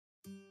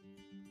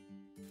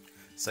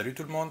Salut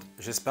tout le monde,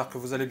 j'espère que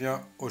vous allez bien.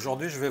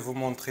 Aujourd'hui, je vais vous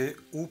montrer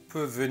où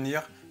peut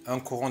venir un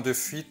courant de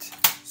fuite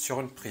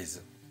sur une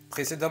prise.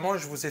 Précédemment,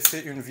 je vous ai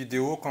fait une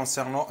vidéo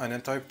concernant un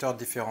interrupteur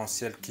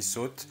différentiel qui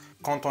saute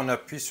quand on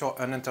appuie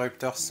sur un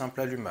interrupteur simple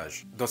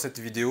allumage. Dans cette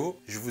vidéo,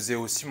 je vous ai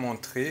aussi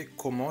montré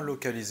comment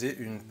localiser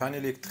une panne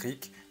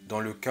électrique dans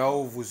le cas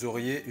où vous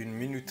auriez une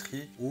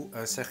minuterie ou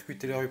un circuit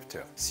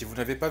interrupteur. Si vous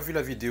n'avez pas vu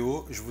la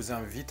vidéo, je vous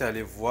invite à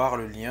aller voir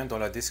le lien dans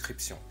la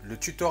description. Le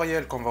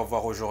tutoriel qu'on va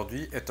voir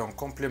aujourd'hui est un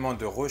complément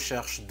de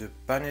recherche de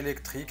panne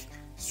électrique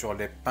sur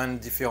les pannes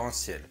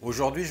différentielles.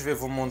 Aujourd'hui, je vais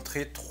vous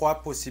montrer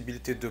 3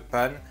 possibilités de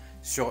panne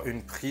sur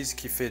une prise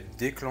qui fait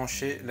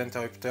déclencher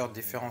l'interrupteur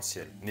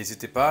différentiel.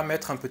 N'hésitez pas à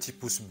mettre un petit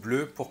pouce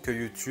bleu pour que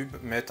YouTube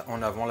mette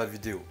en avant la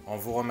vidéo, en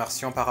vous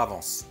remerciant par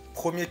avance.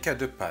 Premier cas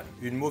de panne,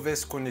 une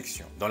mauvaise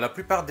connexion. Dans la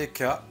plupart des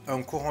cas,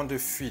 un courant de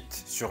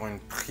fuite sur une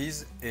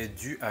prise est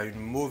dû à une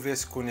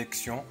mauvaise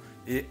connexion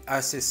et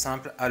assez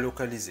simple à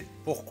localiser.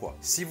 Pourquoi?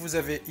 Si vous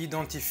avez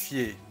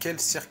identifié quel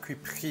circuit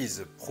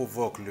prise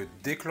provoque le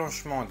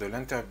déclenchement de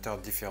l'interrupteur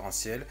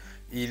différentiel,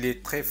 il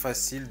est très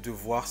facile de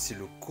voir si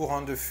le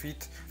courant de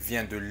fuite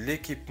vient de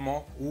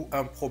l'équipement ou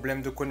un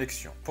problème de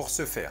connexion. Pour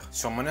ce faire,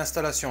 sur mon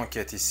installation qui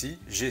est ici,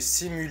 j'ai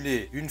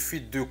simulé une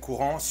fuite de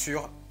courant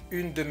sur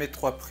une de mes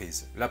 3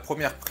 prises. La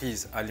première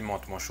prise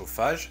alimente mon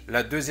chauffage,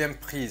 la deuxième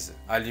prise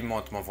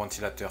alimente mon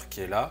ventilateur qui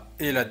est là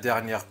et la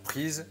dernière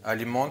prise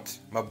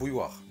alimente ma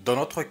bouilloire. Dans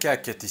notre cas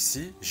qui est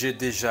ici, j'ai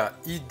déjà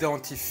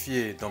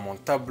identifié dans mon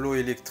tableau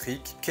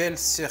électrique quel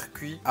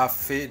circuit a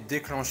fait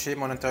déclencher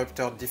mon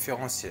interrupteur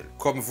différentiel.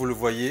 Comme vous le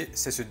voyez,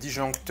 c'est ce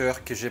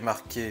disjoncteur que j'ai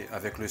marqué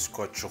avec le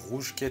scotch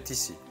rouge qui est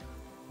ici.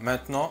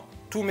 Maintenant,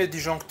 tous mes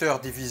disjoncteurs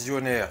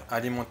divisionnaires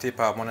alimentés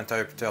par mon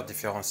interrupteur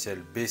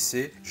différentiel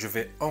BC, je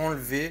vais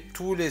enlever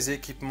tous les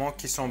équipements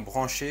qui sont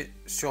branchés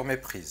sur mes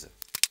prises.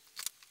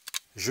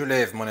 Je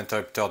lève mon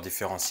interrupteur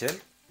différentiel.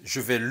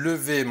 Je vais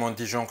lever mon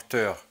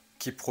disjoncteur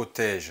qui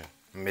protège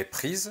mes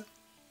prises.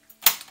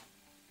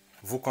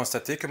 Vous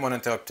constatez que mon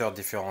interrupteur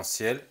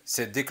différentiel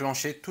s'est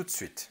déclenché tout de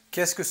suite.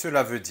 Qu'est-ce que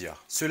cela veut dire?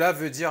 Cela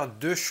veut dire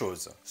 2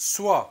 choses.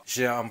 Soit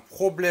j'ai un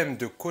problème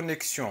de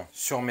connexion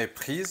sur mes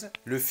prises,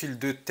 le fil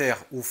de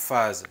terre ou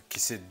phase qui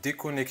s'est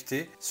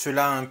déconnecté,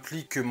 cela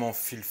implique que mon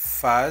fil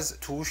phase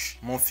touche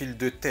mon fil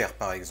de terre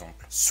par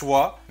exemple.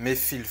 Soit mes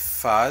fils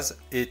phase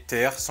et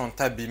terre sont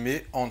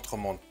abîmés entre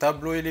mon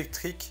tableau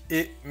électrique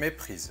et mes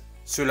prises.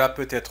 Cela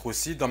peut être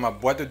aussi dans ma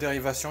boîte de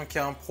dérivation qui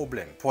a un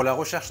problème. Pour la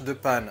recherche de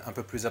panne un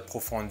peu plus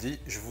approfondie,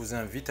 je vous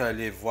invite à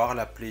aller voir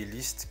la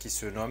playlist qui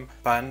se nomme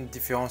panne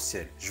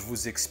différentielle. Je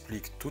vous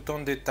explique tout en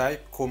détail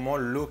comment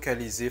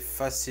localiser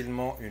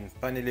facilement une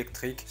panne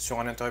électrique sur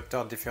un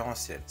interrupteur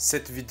différentiel.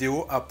 Cette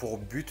vidéo a pour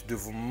but de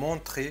vous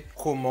montrer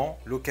comment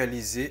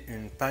localiser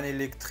une panne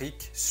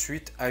électrique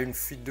suite à une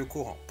fuite de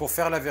courant. Pour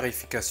faire la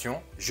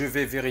vérification, je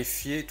vais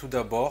vérifier tout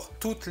d'abord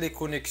toutes les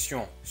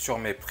connexions sur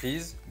mes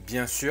prises.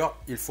 Bien sûr,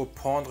 il faut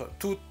prendre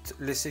toutes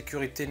les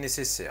sécurités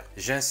nécessaires.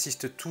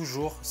 J'insiste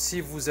toujours,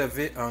 si vous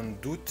avez un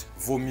doute,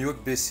 vaut mieux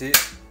baisser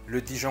le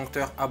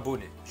disjoncteur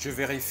abonné. Je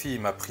vérifie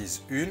ma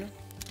prise 1,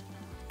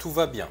 tout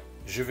va bien.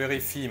 Je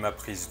vérifie ma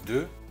prise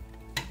 2.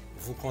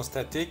 Vous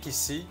constatez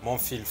qu'ici, mon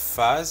fil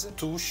phase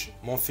touche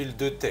mon fil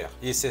de terre.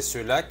 Et c'est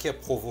cela qui a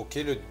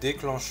provoqué le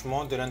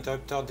déclenchement de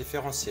l'interrupteur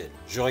différentiel.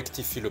 Je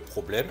rectifie le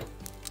problème.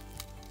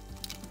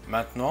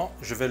 Maintenant,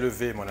 je vais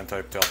lever mon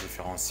interrupteur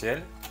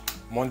différentiel.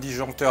 Mon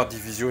disjoncteur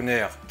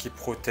divisionnaire qui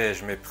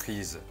protège mes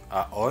prises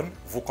à on,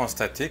 vous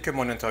constatez que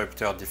mon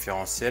interrupteur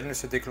différentiel ne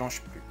se déclenche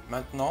plus.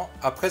 Maintenant,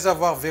 après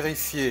avoir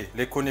vérifié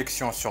les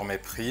connexions sur mes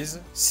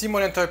prises, si mon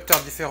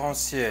interrupteur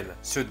différentiel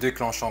se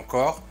déclenche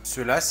encore,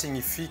 cela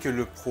signifie que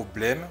le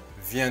problème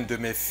vient de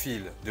mes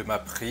fils de ma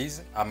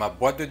prise à ma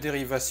boîte de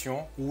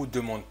dérivation ou de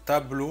mon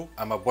tableau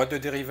à ma boîte de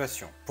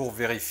dérivation. Pour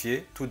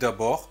vérifier, tout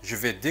d'abord, je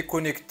vais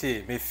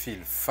déconnecter mes fils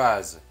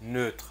phase,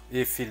 neutre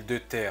et fil de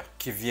terre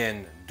qui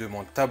viennent de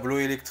mon tableau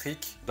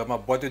électrique dans ma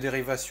boîte de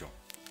dérivation.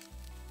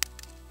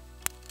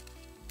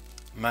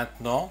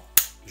 Maintenant,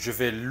 je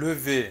vais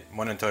lever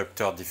mon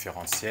interrupteur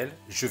différentiel.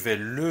 Je vais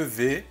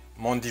lever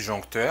mon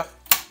disjoncteur.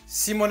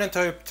 Si mon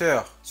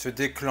interrupteur se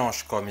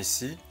déclenche comme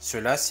ici,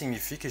 cela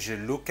signifie que j'ai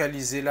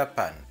localisé la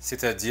panne.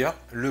 C'est-à-dire,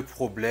 le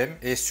problème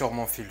est sur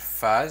mon fil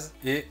phase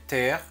et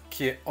terre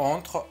qui est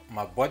entre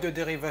ma boîte de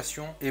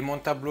dérivation et mon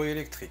tableau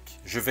électrique.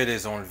 Je vais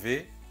les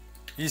enlever.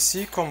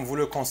 Ici, comme vous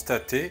le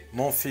constatez,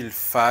 mon fil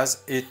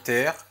phase et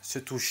terre se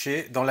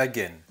touchaient dans la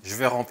gaine. Je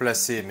vais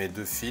remplacer mes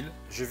 2 fils.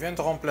 Je viens de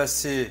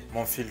remplacer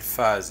mon fil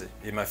phase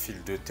et ma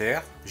fil de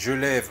terre. Je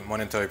lève mon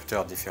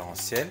interrupteur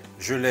différentiel.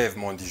 Je lève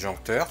mon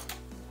disjoncteur.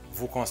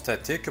 Vous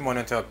constatez que mon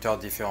interrupteur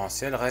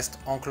différentiel reste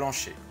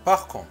enclenché.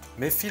 Par contre,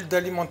 mes fils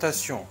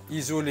d'alimentation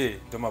isolés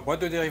de ma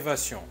boîte de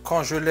dérivation,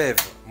 quand je lève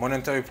mon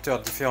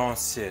interrupteur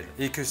différentiel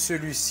et que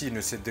celui-ci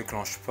ne se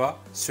déclenche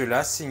pas,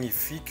 cela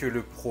signifie que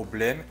le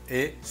problème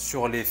est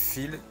sur les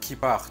fils qui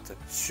partent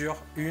sur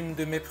une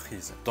de mes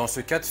prises. Dans ce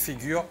cas de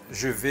figure,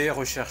 je vais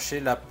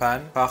rechercher la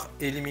panne par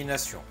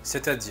élimination.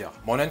 C'est-à-dire,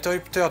 mon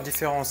interrupteur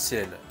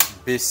différentiel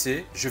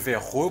BC, je vais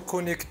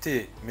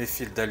reconnecter mes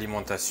fils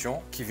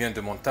d'alimentation qui viennent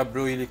de mon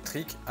tableau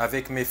électrique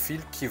avec mes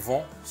fils qui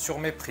vont sur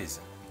mes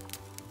prises.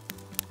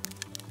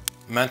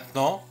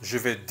 Maintenant, je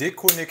vais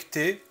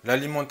déconnecter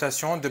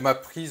l'alimentation de ma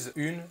prise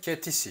 1 qui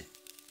est ici.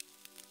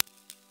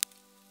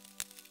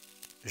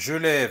 Je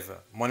lève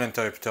mon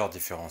interrupteur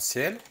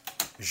différentiel,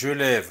 je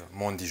lève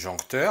mon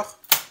disjoncteur.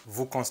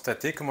 Vous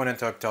constatez que mon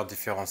interrupteur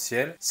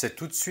différentiel s'est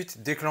tout de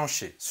suite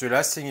déclenché.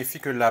 Cela signifie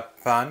que la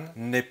panne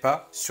n'est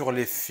pas sur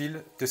les fils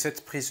de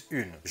cette prise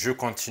 1. Je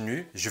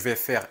continue, je vais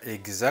faire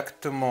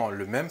exactement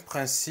le même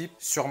principe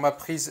sur ma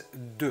prise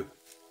 2.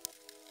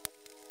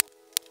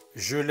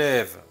 Je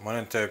lève mon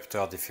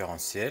interrupteur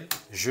différentiel,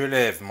 je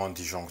lève mon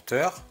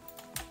disjoncteur.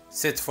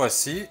 Cette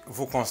fois-ci,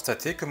 vous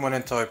constatez que mon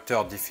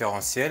interrupteur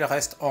différentiel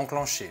reste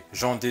enclenché.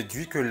 J'en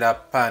déduis que la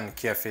panne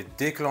qui a fait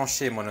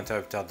déclencher mon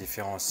interrupteur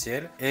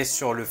différentiel est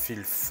sur le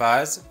fil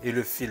phase et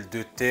le fil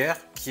de terre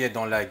qui est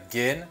dans la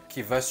gaine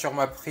qui va sur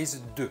ma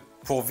prise 2.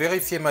 Pour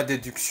vérifier ma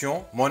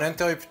déduction, mon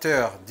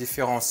interrupteur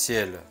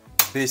différentiel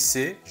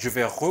BC, je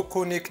vais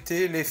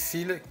reconnecter les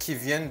fils qui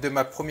viennent de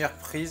ma première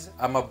prise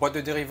à ma boîte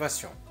de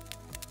dérivation.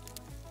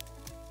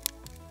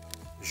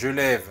 Je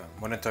lève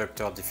mon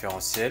interrupteur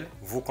différentiel,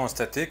 vous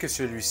constatez que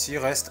celui-ci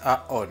reste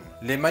à on.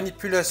 Les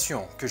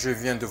manipulations que je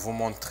viens de vous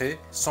montrer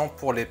sont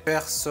pour les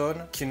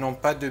personnes qui n'ont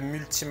pas de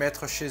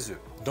multimètre chez eux.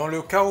 Dans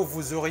le cas où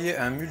vous auriez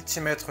un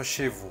multimètre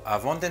chez vous,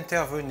 avant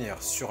d'intervenir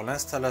sur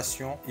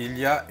l'installation, il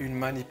y a une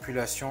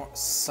manipulation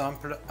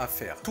simple à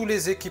faire. Tous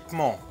les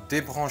équipements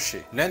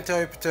débranchés,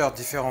 l'interrupteur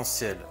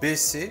différentiel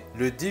BC,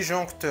 le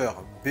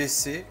disjoncteur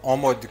BC, en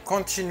mode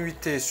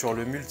continuité sur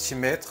le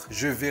multimètre,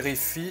 je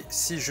vérifie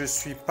si je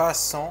suis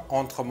passant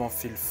entre mon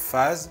fil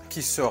phase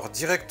qui sort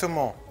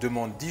directement de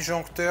mon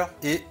disjoncteur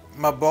et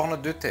ma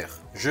borne de terre.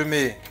 Je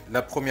mets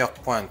la première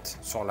pointe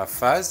sur la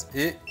phase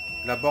et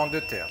la borne de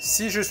terre.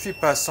 Si je suis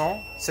passant,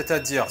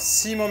 c'est-à-dire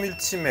si mon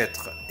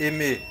multimètre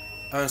émet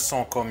un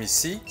son comme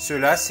ici,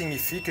 cela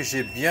signifie que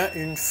j'ai bien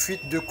une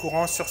fuite de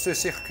courant sur ce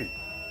circuit.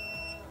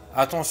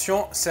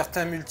 Attention,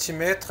 certains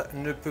multimètres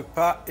ne peuvent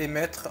pas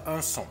émettre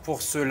un son.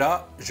 Pour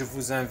cela, je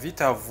vous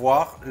invite à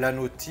voir la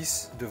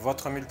notice de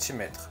votre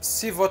multimètre.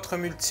 Si votre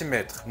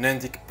multimètre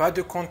n'indique pas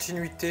de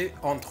continuité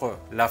entre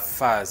la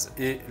phase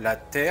et la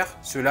terre,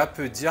 cela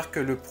peut dire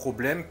que le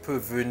problème peut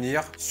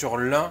venir sur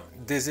l'un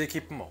des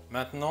équipements.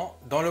 Maintenant,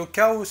 dans le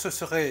cas où ce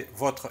serait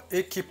votre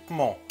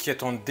équipement qui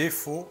est en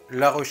défaut,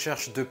 la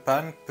recherche de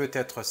panne peut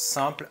être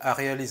simple à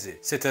réaliser.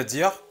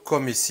 C'est-à-dire,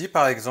 comme ici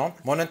par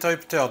exemple, mon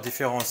interrupteur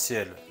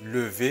différentiel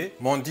levé,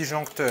 mon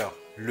disjoncteur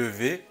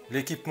levé,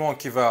 l'équipement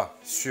qui va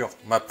sur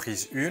ma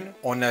prise 1,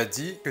 on a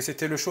dit que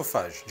c'était le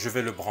chauffage. Je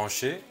vais le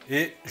brancher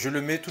et je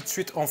le mets tout de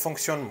suite en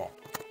fonctionnement.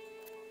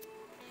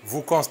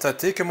 Vous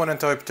constatez que mon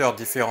interrupteur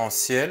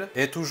différentiel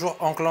est toujours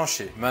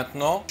enclenché.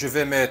 Maintenant, je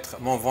vais mettre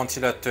mon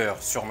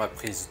ventilateur sur ma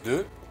prise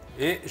 2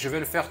 et je vais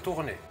le faire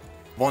tourner.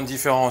 Mon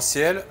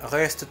différentiel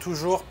reste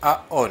toujours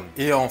à on.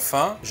 Et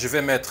enfin, je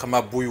vais mettre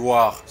ma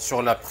bouilloire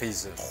sur la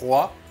prise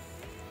 3.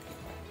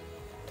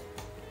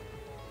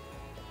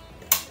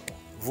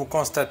 Vous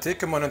constatez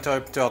que mon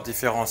interrupteur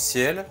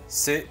différentiel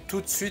s'est tout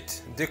de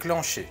suite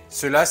déclenché.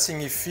 Cela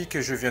signifie que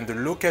je viens de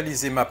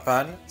localiser ma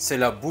panne. C'est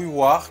la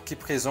bouilloire qui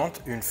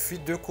présente une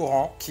fuite de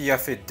courant qui a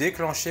fait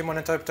déclencher mon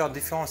interrupteur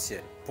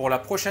différentiel. Pour la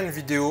prochaine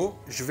vidéo,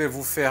 je vais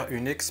vous faire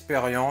une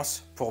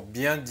expérience pour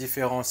bien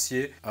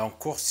différencier un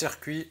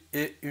court-circuit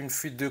et une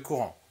fuite de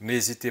courant.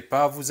 N'hésitez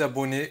pas à vous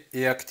abonner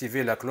et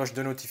activer la cloche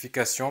de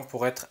notification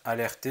pour être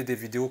alerté des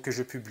vidéos que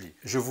je publie.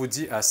 Je vous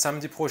dis à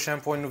samedi prochain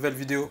pour une nouvelle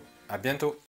vidéo. À bientôt.